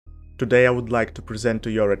Today I would like to present to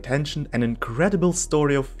your attention an incredible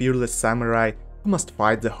story of fearless samurai who must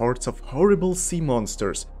fight the hordes of horrible sea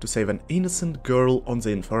monsters to save an innocent girl on the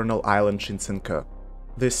infernal island Shinsenku.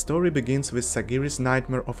 This story begins with Sagiri's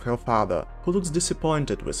nightmare of her father, who looks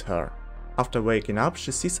disappointed with her. After waking up,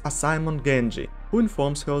 she sees Asaemon Genji, who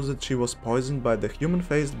informs her that she was poisoned by the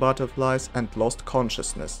human-faced butterflies and lost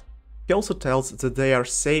consciousness. He also tells that they are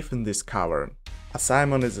safe in this cavern.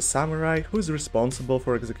 Asaemon is a samurai who is responsible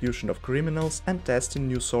for execution of criminals and testing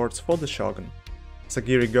new swords for the shogun.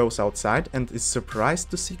 Sagiri goes outside and is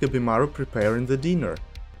surprised to see Gabimaru preparing the dinner.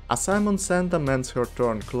 Asaemon Senta mends her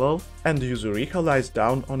torn cloth and Yuzuriha lies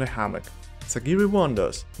down on a hammock. Sagiri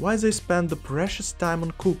wonders why they spend the precious time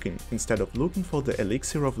on cooking instead of looking for the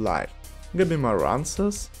elixir of life. Gabimaru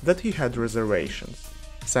answers that he had reservations.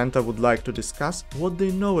 Senta would like to discuss what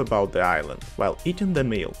they know about the island while eating the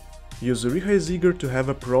meal. Yuzuriha is eager to have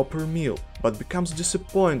a proper meal, but becomes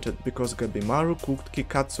disappointed because Gabimaru cooked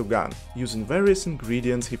kikatsugan using various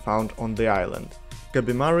ingredients he found on the island.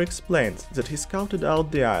 Gabimaru explains that he scouted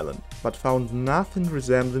out the island, but found nothing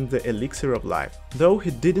resembling the elixir of life, though he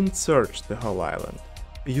didn't search the whole island.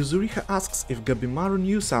 Yuzuriha asks if Gabimaru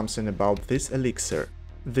knew something about this elixir.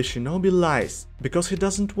 The shinobi lies, because he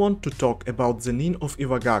doesn't want to talk about the nin of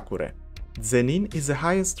Iwagakure. The nin is the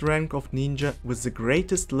highest rank of ninja with the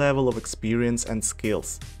greatest level of experience and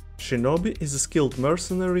skills. Shinobi is a skilled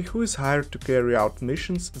mercenary who is hired to carry out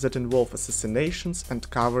missions that involve assassinations and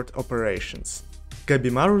covert operations.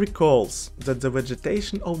 Gabimaru recalls that the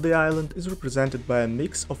vegetation of the island is represented by a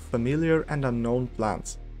mix of familiar and unknown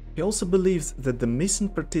plants. He also believes that the missing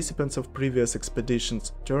participants of previous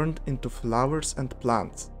expeditions turned into flowers and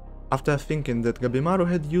plants. After thinking that Gabimaru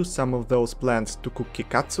had used some of those plants to cook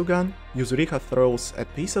kikatsugan, Yuzuriha throws a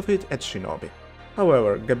piece of it at Shinobi.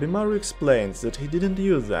 However, Gabimaru explains that he didn't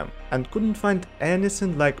use them and couldn't find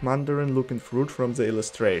anything like mandarin-looking fruit from the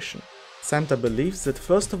illustration. Senta believes that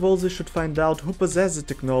first of all they should find out who possessed the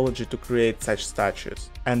technology to create such statues,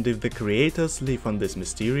 and if the creators live on this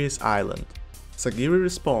mysterious island. Sagiri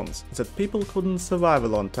responds that people couldn't survive a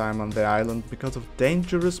long time on the island because of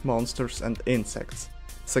dangerous monsters and insects.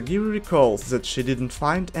 Sagiri recalls that she didn't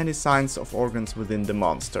find any signs of organs within the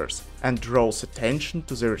monsters, and draws attention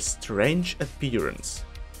to their strange appearance.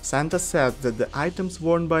 Senta said that the items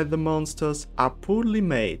worn by the monsters are poorly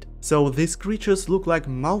made, so these creatures look like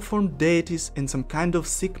malformed deities in some kind of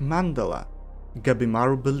sick mandala.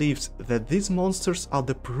 Gabimaru believes that these monsters are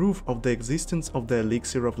the proof of the existence of the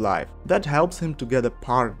elixir of life that helps him to get a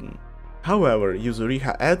pardon. However,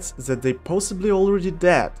 Yuzuriha adds that they possibly already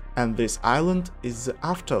dead, and this island is the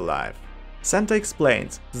afterlife. Senta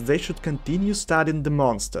explains that they should continue studying the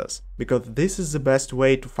monsters, because this is the best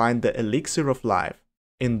way to find the elixir of life.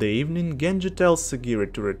 In the evening, Genji tells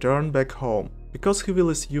Sagiri to return back home, because he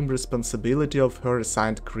will assume responsibility of her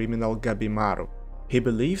assigned criminal Gabimaru. He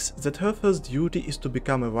believes that her first duty is to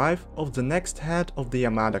become a wife of the next head of the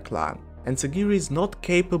Yamada clan, and Sagiri is not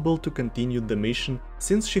capable to continue the mission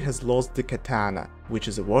since she has lost the katana, which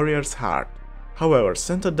is a warrior's heart. However,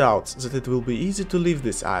 Senta doubts that it will be easy to leave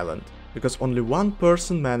this island, because only one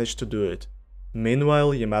person managed to do it.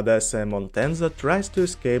 Meanwhile, Yamada Asaemon Tenza tries to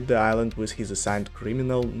escape the island with his assigned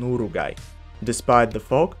criminal Nurugai. Despite the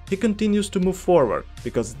fog, he continues to move forward,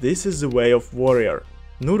 because this is the way of warrior.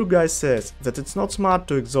 Nurugai says that it's not smart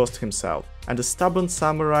to exhaust himself, and a stubborn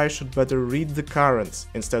samurai should better read the currents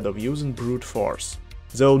instead of using brute force.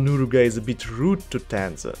 Though Nurugai is a bit rude to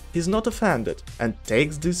Tenza, he's not offended and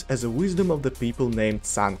takes this as a wisdom of the people named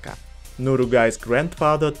Sanka. Nurugai's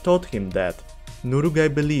grandfather taught him that.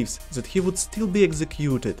 Nurugai believes that he would still be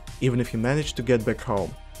executed even if he managed to get back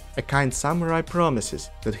home. A kind samurai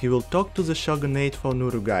promises that he will talk to the shogunate for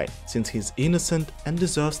Nurugai, since he's innocent and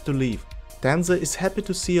deserves to live. Tenza is happy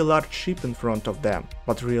to see a large ship in front of them,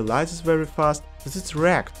 but realizes very fast that it's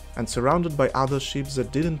wrecked and surrounded by other ships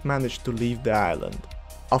that didn't manage to leave the island.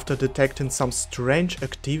 After detecting some strange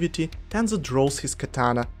activity, Tenza draws his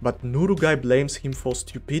katana, but Nurugai blames him for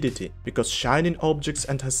stupidity, because shining objects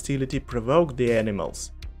and hostility provoke the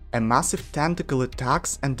animals. A massive tentacle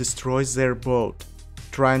attacks and destroys their boat.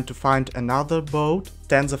 Trying to find another boat,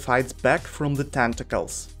 Tenza fights back from the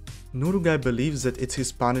tentacles. Nurugai believes that it's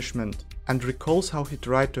his punishment, and recalls how he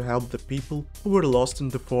tried to help the people who were lost in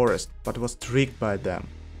the forest, but was tricked by them.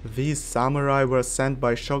 These samurai were sent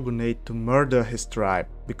by shogunate to murder his tribe,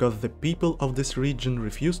 because the people of this region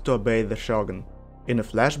refused to obey the shogun. In a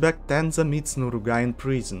flashback, Tenza meets Nurugai in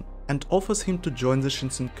prison, and offers him to join the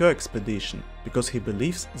Shinsenku expedition, because he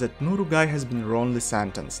believes that Nurugai has been wrongly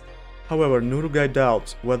sentenced. However, Nurugai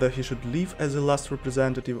doubts whether he should live as the last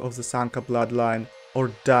representative of the Sanka bloodline,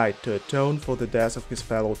 or die to atone for the death of his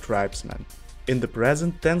fellow tribesmen. In the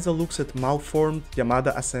present, Tenza looks at malformed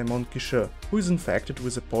Yamada Asaemon Kisho, who is infected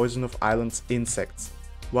with the poison of island's insects.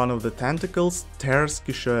 One of the tentacles tears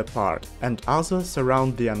Kisho apart, and others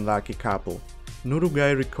surround the unlucky couple.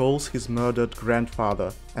 Nurugai recalls his murdered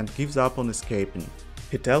grandfather and gives up on escaping.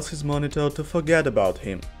 He tells his monitor to forget about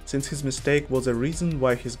him, since his mistake was a reason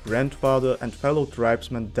why his grandfather and fellow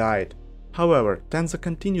tribesmen died. However, Tenza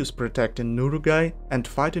continues protecting Nurugai and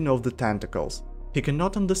fighting off the tentacles. He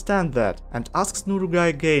cannot understand that and asks Nurugai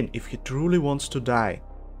again if he truly wants to die.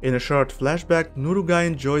 In a short flashback, Nurugai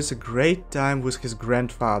enjoys a great time with his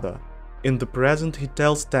grandfather. In the present, he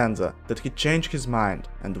tells Tenza that he changed his mind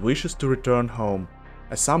and wishes to return home.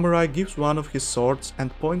 A samurai gives one of his swords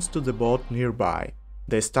and points to the boat nearby.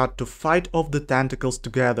 They start to fight off the tentacles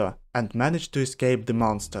together and manage to escape the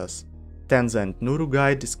monsters. Tenza and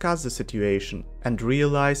Nurugai discuss the situation and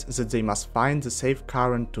realize that they must find the safe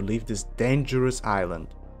current to leave this dangerous island.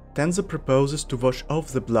 Tenza proposes to wash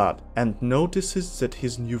off the blood and notices that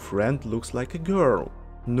his new friend looks like a girl.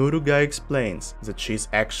 Nurugai explains that she is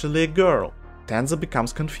actually a girl. Tenza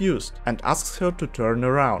becomes confused and asks her to turn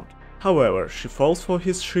around. However, she falls for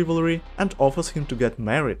his chivalry and offers him to get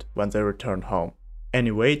married when they return home.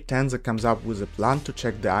 Anyway, Tenza comes up with a plan to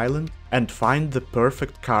check the island and find the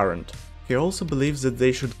perfect current. He also believes that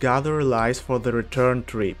they should gather allies for the return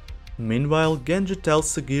trip. Meanwhile, Genji tells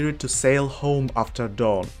Sagiri to sail home after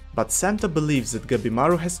dawn, but Santa believes that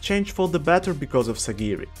Gabimaru has changed for the better because of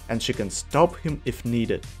Sagiri, and she can stop him if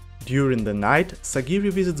needed. During the night,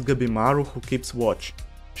 Sagiri visits Gabimaru, who keeps watch.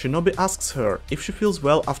 Shinobi asks her if she feels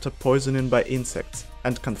well after poisoning by insects,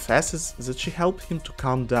 and confesses that she helped him to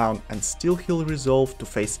calm down and still he'll resolve to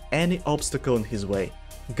face any obstacle in his way.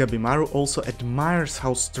 Gabimaru also admires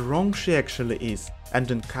how strong she actually is and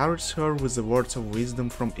encourages her with the words of wisdom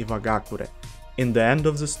from Iwagakure. In the end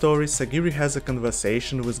of the story, Sagiri has a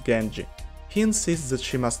conversation with Genji. He insists that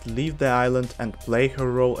she must leave the island and play her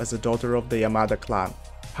role as a daughter of the Yamada clan.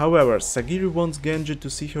 However, Sagiri wants Genji to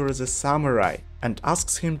see her as a samurai and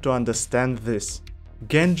asks him to understand this.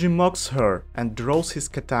 Genji mocks her and draws his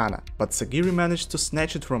katana, but Sagiri manages to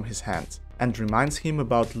snatch it from his hands and reminds him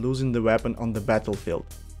about losing the weapon on the battlefield.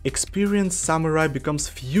 Experienced samurai becomes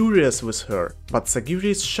furious with her, but Sagiri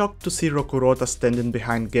is shocked to see Rokurota standing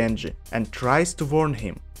behind Genji and tries to warn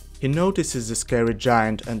him. He notices the scary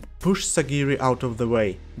giant and pushes Sagiri out of the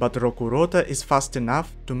way, but Rokurota is fast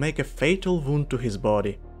enough to make a fatal wound to his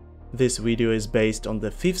body. This video is based on the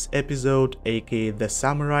 5th episode, aka The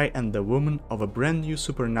Samurai and the Woman, of a brand new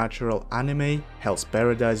supernatural anime, Hell's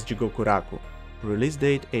Paradise Jigokuraku. Release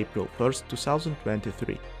date April 1st,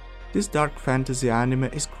 2023. This dark fantasy anime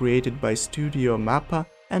is created by Studio Mappa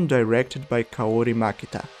and directed by Kaori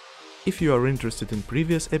Makita. If you are interested in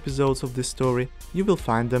previous episodes of this story, you will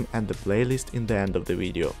find them at the playlist in the end of the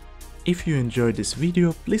video. If you enjoyed this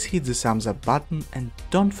video, please hit the thumbs up button and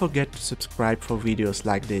don't forget to subscribe for videos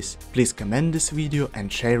like this. Please comment this video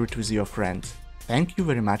and share it with your friends. Thank you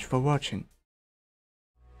very much for watching.